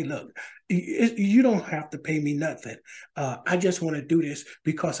say, hey, look, you don't have to pay me nothing. I just want to do this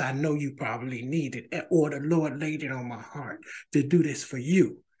because I know you probably need it, or the Lord laid it on my heart to do this for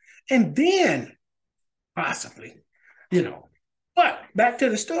you. And then possibly, but back to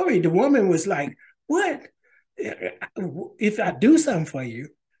the story, the woman was like, what if I do something for you?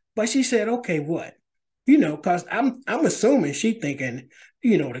 But she said, okay, what? Because I'm assuming she thinking,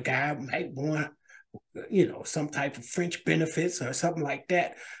 the guy might want, some type of French benefits or something like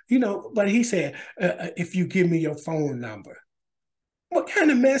that, but he said, if you give me your phone number. What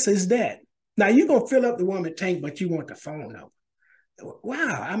kind of mess is that? Now you're going to fill up the woman's tank, but you want the phone number.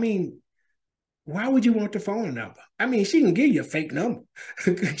 Wow. I mean, why would you want the phone number? I mean, she can give you a fake number.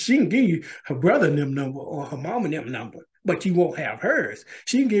 She can give you her brother and them number or her mom and them number, but you won't have hers.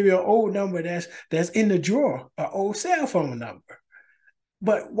 She can give you an old number that's in the drawer, an old cell phone number.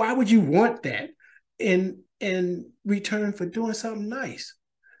 But why would you want that in return for doing something nice?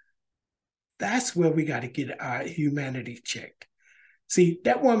 That's where we got to get our humanity checked. See,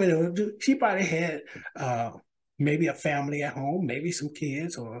 that woman, she probably had maybe a family at home, maybe some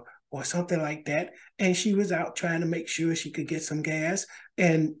kids or something like that. And she was out trying to make sure she could get some gas.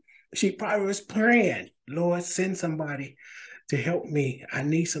 And she probably was praying, Lord, send somebody to help me. I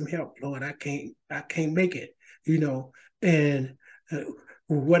need some help, Lord. I can't make it, you know. And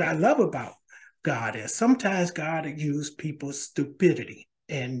what I love about God is sometimes God use people's stupidity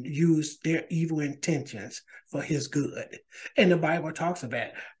and use their evil intentions for his good. And the Bible talks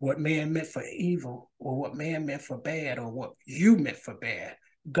about what man meant for evil or what man meant for bad or what you meant for bad.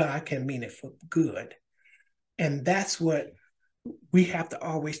 God can mean it for good. And that's what we have to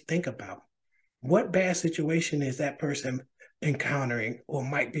always think about. What bad situation is that person encountering or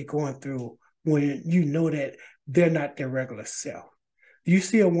might be going through when you know that they're not their regular self? You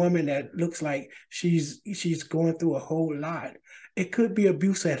see a woman that looks like she's going through a whole lot. It could be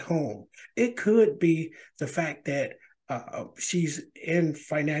abuse at home. It could be the fact that she's in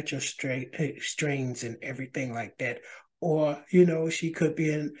financial strains and everything like that. Or, she could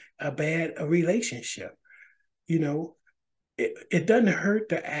be in a relationship. It doesn't hurt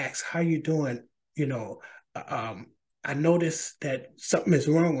to ask, how you doing? You know, I noticed that something is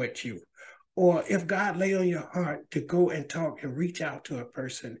wrong with you. Or if God lay on your heart to go and talk and reach out to a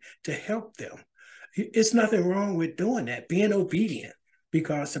person to help them, it's nothing wrong with doing that, being obedient,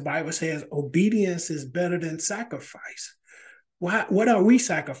 because the Bible says obedience is better than sacrifice. What are we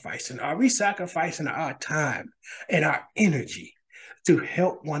sacrificing? Are we sacrificing our time and our energy to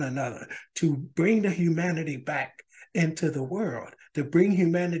help one another, to bring the humanity back into the world, to bring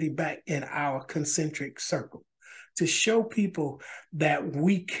humanity back in our concentric circle, to show people that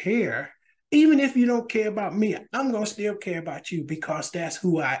we care? Even if you don't care about me, I'm going to still care about you because that's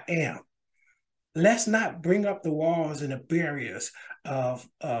who I am. Let's not bring up the walls and the barriers of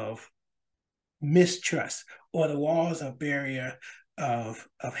mistrust or the walls of barrier of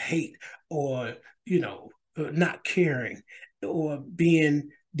hate or, not caring or being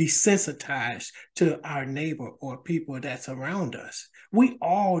desensitized to our neighbor or people that's around us. We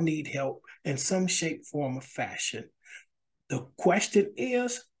all need help in some shape, form, or fashion. The question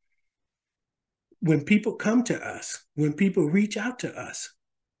is, when people come to us, when people reach out to us,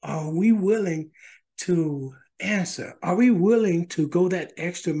 are we willing to answer? Are we willing to go that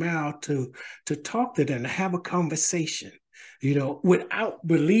extra mile to talk to them, to have a conversation, without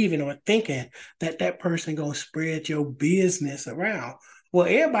believing or thinking that that person gonna spread your business around? Well,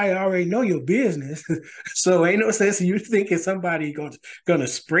 everybody already know your business, so ain't no sense in you thinking somebody gonna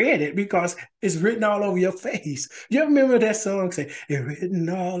spread it because it's written all over your face. You remember that song say, "It's written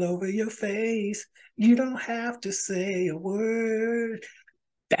all over your face. You don't have to say a word."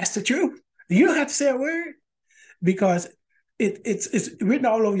 That's the truth. You don't have to say a word because it's written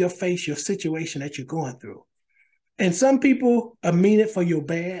all over your face, your situation that you're going through. And some people mean it for your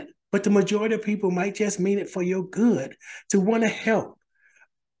bad, but the majority of people might just mean it for your good, to want to help.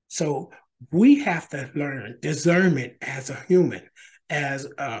 So we have to learn discernment as a human, as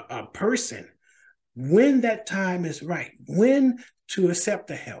a person, when that time is right, when to accept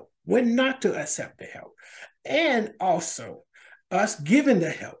the help, when not to accept the help. And also, us giving the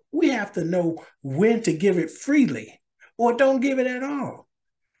help, we have to know when to give it freely or don't give it at all.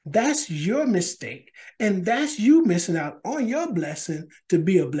 That's your mistake. And that's you missing out on your blessing to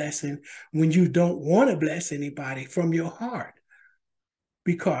be a blessing when you don't want to bless anybody from your heart.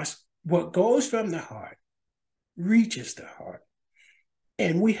 Because what goes from the heart reaches the heart.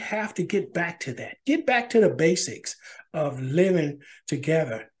 And we have to get back to that, get back to the basics of living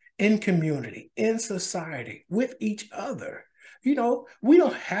together in community, in society, with each other. We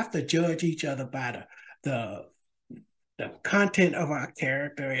don't have to judge each other by the content of our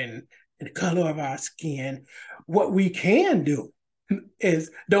character and the color of our skin. What we can do is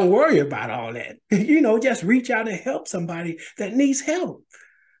don't worry about all that. Just reach out and help somebody that needs help.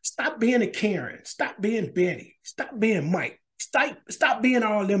 Stop being a Karen. Stop being Betty. Stop being Mike. Stop being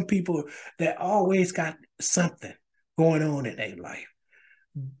all them people that always got something going on in their life.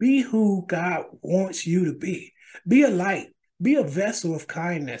 Be who God wants you to be. Be a light. Be a vessel of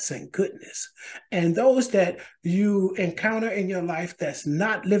kindness and goodness. And those that you encounter in your life that's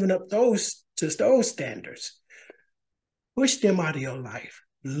not living up to those standards, push them out of your life.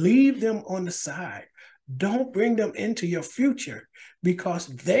 Leave them on the side. Don't bring them into your future because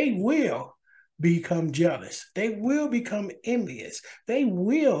they will become jealous. They will become envious. They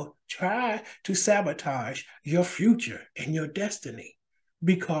will try to sabotage your future and your destiny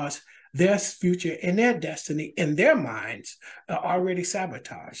because their future and their destiny in their minds are already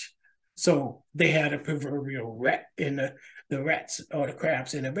sabotaged. So they had a proverbial rat in the rats or the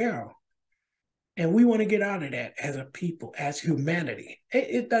crabs in the barrel. And we want to get out of that as a people, as humanity.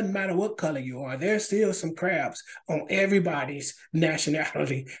 It doesn't matter what color you are. There's still some crabs on everybody's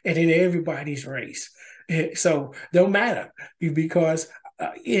nationality and in everybody's race. So don't matter, because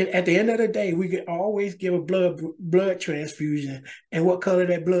at the end of the day, we can always give a blood transfusion. And what color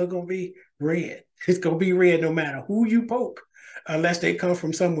that blood going to be? Red. It's going to be red no matter who you poke, unless they come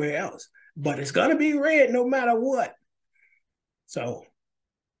from somewhere else. But it's going to be red no matter what. So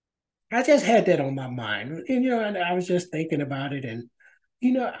I just had that on my mind, and I was just thinking about it, and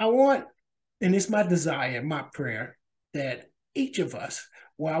I want, and it's my desire, my prayer, that each of us,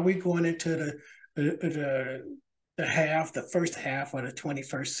 while we're going into the first half of the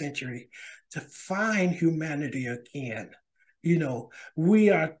 21st century, to find humanity again. We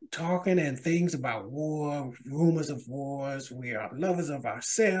are talking and things about war, rumors of wars. We are lovers of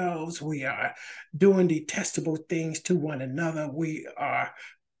ourselves. We are doing detestable things to one another. We are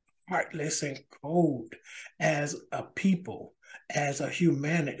heartless and cold as a people, as a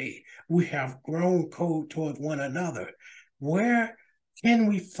humanity. We have grown cold toward one another. Where can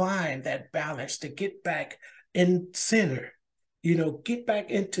we find that balance to get back in center? Get back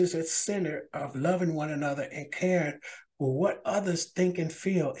into the center of loving one another and caring for what others think and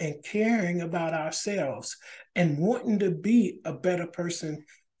feel, and caring about ourselves and wanting to be a better person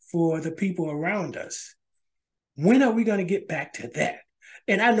for the people around us. When are we going to get back to that?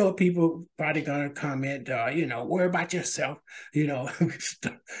 And I know people probably going to comment, worry about yourself,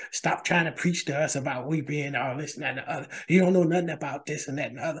 stop trying to preach to us about we being all this and that and the other. You don't know nothing about this and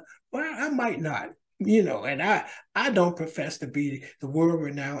that and the other. Well, I might not, and I don't profess to be the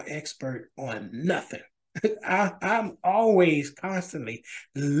world-renowned expert on nothing. I'm always constantly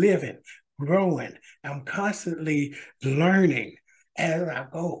living, growing. I'm constantly learning as I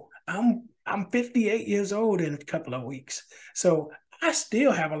go. I'm 58 years old in a couple of weeks. So I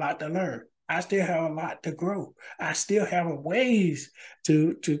still have a lot to learn. I still have a lot to grow. I still have ways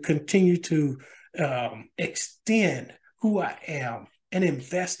to continue to extend who I am and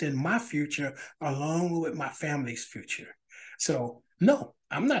invest in my future along with my family's future. So no,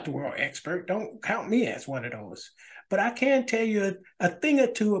 I'm not the world expert. Don't count me as one of those. But I can tell you a thing or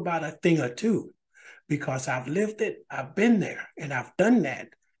two about a thing or two, because I've lived it, I've been there, and I've done that.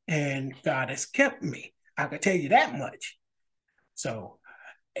 And God has kept me. I can tell you that much. So,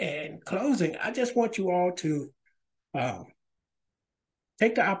 in closing, I just want you all to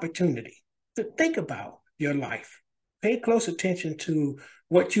take the opportunity to think about your life. Pay close attention to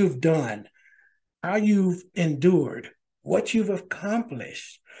what you've done, how you've endured, what you've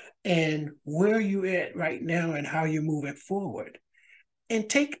accomplished, and where you're at right now and how you're moving forward. And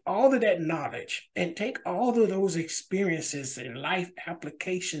take all of that knowledge and take all of those experiences and life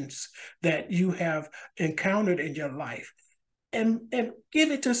applications that you have encountered in your life, and give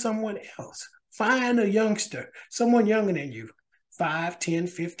it to someone else. Find a youngster, someone younger than you, 5, 10,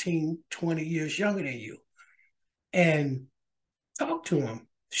 15, 20 years younger than you, and talk to them,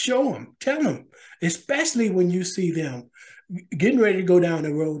 show them, tell them, especially when you see them getting ready to go down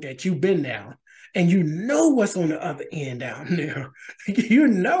the road that you've been down, and you know what's on the other end down there. You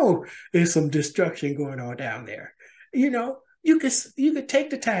know there's some destruction going on down there. You could take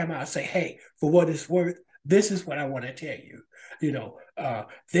the time out and say, hey, for what it's worth, this is what I want to tell you.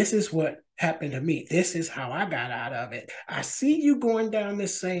 This is what happened to me. This is how I got out of it. I see you going down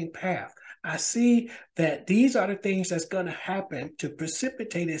this same path. I see that these are the things that's going to happen to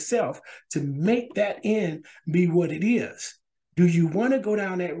precipitate itself to make that end be what it is. Do you want to go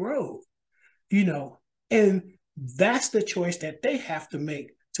down that road? And that's the choice that they have to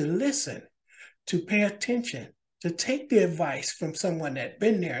make, to listen, to pay attention, to take the advice from someone that's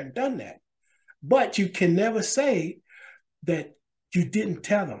been there and done that. But you can never say that you didn't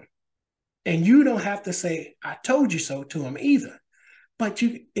tell them. And you don't have to say, I told you so to them either. But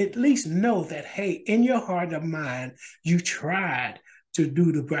you at least know that, hey, in your heart of mind, you tried to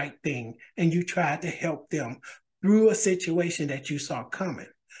do the right thing and you tried to help them through a situation that you saw coming.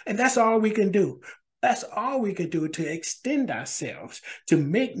 And that's all we can do. That's all we can do to extend ourselves, to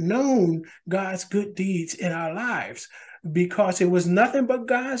make known God's good deeds in our lives, because it was nothing but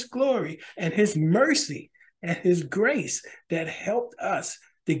God's glory and his mercy and his grace that helped us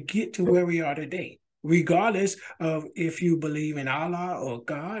to get to where we are today, regardless of if you believe in Allah or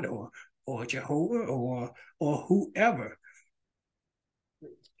God or Jehovah or whoever.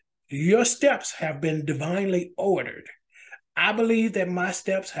 Your steps have been divinely ordered. I believe that my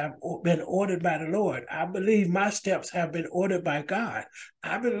steps have been ordered by the Lord. I believe my steps have been ordered by God.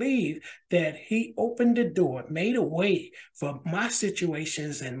 I believe that he opened the door, made a way for my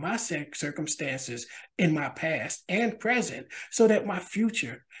situations and my circumstances in my past and present, so that my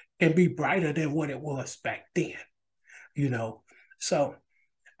future and be brighter than what it was back then, you know. So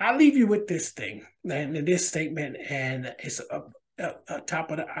I'll leave you with this thing and this statement, and it's a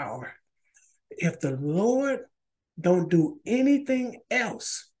top of the hour. If the Lord don't do anything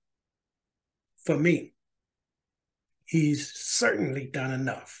else for me, he's certainly done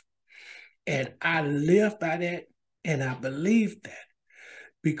enough. And I live by that, and I believe that,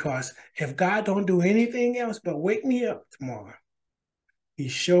 because if God don't do anything else but wake me up tomorrow, he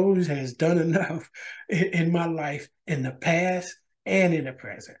shows has done enough in my life, in the past and in the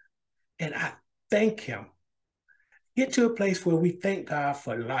present. And I thank him. Get to a place where we thank God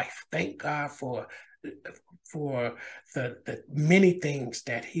for life. Thank God for the many things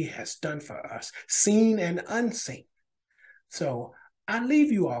that he has done for us, seen and unseen. So I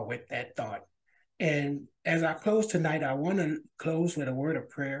leave you all with that thought. And as I close tonight, I want to close with a word of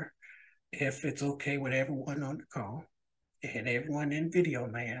prayer, if it's okay with everyone on the call and everyone in video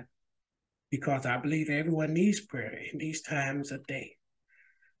land, because I believe everyone needs prayer in these times of day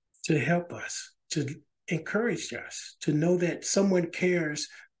to help us, to encourage us, to know that someone cares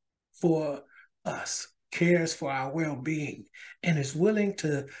for us, cares for our well-being, and is willing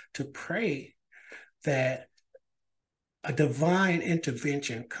to pray that a divine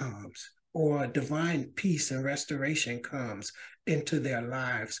intervention comes, or a divine peace and restoration comes into their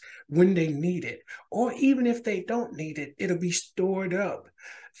lives when they need it. Or even if they don't need it, it'll be stored up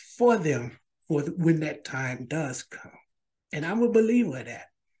for them for when that time does come. And I'm a believer of that.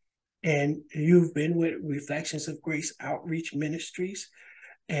 And you've been with Reflections of Grace Outreach Ministries,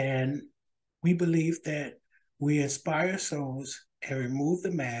 and we believe that we inspire souls and remove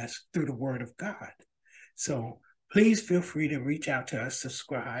the mask through the Word of God. So please feel free to reach out to us,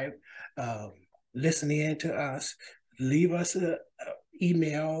 subscribe, listen in to us, leave us an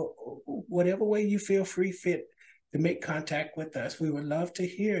email, whatever way you feel free fit to make contact with us. We would love to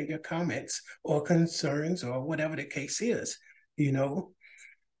hear your comments or concerns or whatever the case is, you know,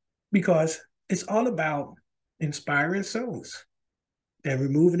 because it's all about inspiring souls and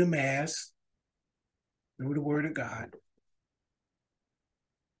removing the mask through the Word of God.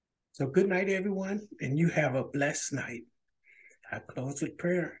 So good night, everyone, and you have a blessed night. I close with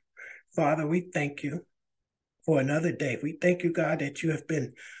prayer. Father, we thank you for another day. We thank you, God, that you have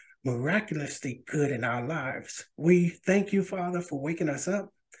been miraculously good in our lives. We thank you, Father, for waking us up.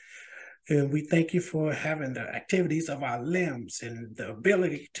 And we thank you for having the activities of our limbs and the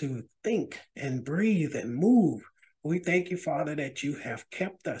ability to think and breathe and move. We thank you, Father, that you have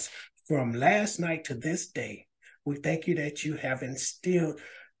kept us from last night to this day. We thank you that you have instilled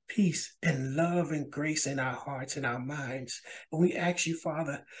peace and love and grace in our hearts and our minds. And we ask you,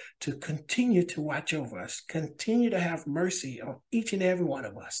 Father, to continue to watch over us, continue to have mercy on each and every one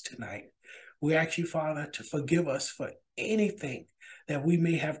of us tonight. We ask you, Father, to forgive us for anything that we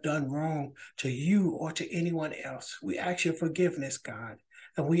may have done wrong to you or to anyone else. We ask your forgiveness, God.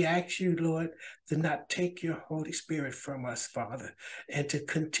 And we ask you, Lord, to not take your Holy Spirit from us, Father, and to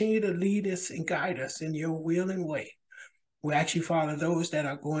continue to lead us and guide us in your will and way. We ask you, Father, those that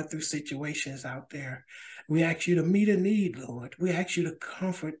are going through situations out there, we ask you to meet a need, Lord. We ask you to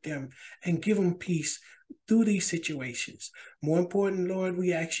comfort them and give them peace through these situations. More important, Lord,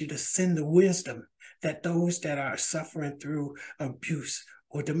 we ask you to send the wisdom that those that are suffering through abuse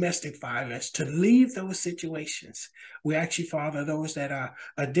or domestic violence to leave those situations. We ask you, Father, those that are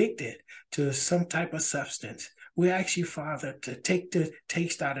addicted to some type of substance, we ask you, Father, to take the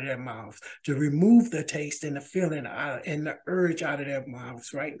taste out of their mouths, to remove the taste and the feeling out and the urge out of their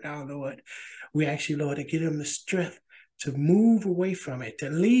mouths right now, Lord. We ask you, Lord, to give them the strength to move away from it, to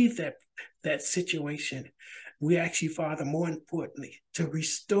leave that situation. We ask you, Father, more importantly, to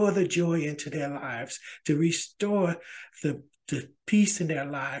restore the joy into their lives, to restore the peace in their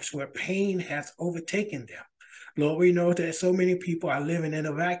lives where pain has overtaken them. Lord, we know that so many people are living in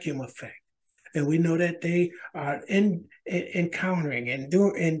a vacuum effect. And we know that they are encountering and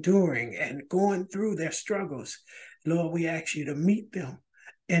enduring and going through their struggles. Lord, we ask you to meet them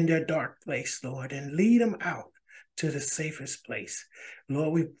in their dark place, Lord, and lead them out to the safest place.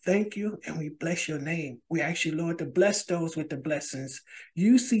 Lord, we thank you and we bless your name. We ask you, Lord, to bless those with the blessings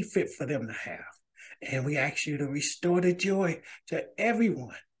you see fit for them to have. And we ask you to restore the joy to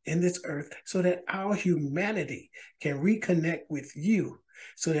everyone in this earth so that our humanity can reconnect with you,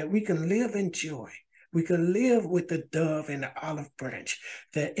 so that we can live in joy. We can live with the dove and the olive branch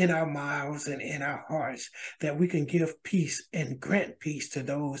that in our mouths and in our hearts, that we can give peace and grant peace to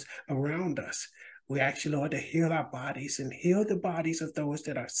those around us. We ask you, Lord, to heal our bodies and heal the bodies of those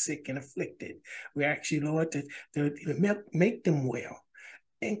that are sick and afflicted. We ask you, Lord, to make them well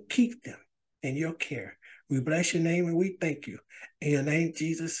and keep them in your care. We bless your name and we thank you. In your name,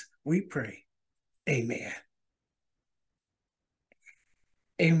 Jesus, we pray. Amen.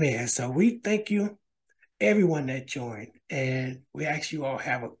 Amen. So we thank you, everyone that joined, and we ask you all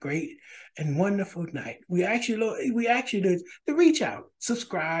have a great and wonderful night. We ask you to reach out,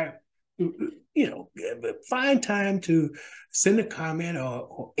 subscribe, find time to send a comment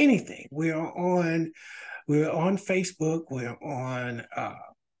or anything. We're on Facebook, we're on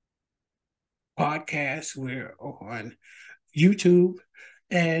podcasts, we're on YouTube,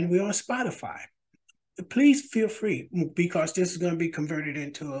 and we're on Spotify. Please feel free, because this is going to be converted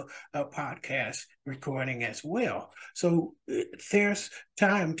into a podcast recording as well. So there's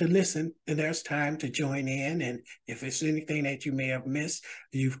time to listen and there's time to join in. And if it's anything that you may have missed,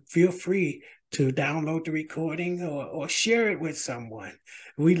 you feel free to download the recording or share it with someone.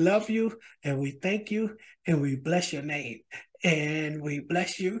 We love you and we thank you and we bless your name. And we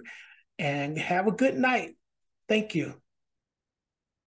bless you and have a good night. Thank you.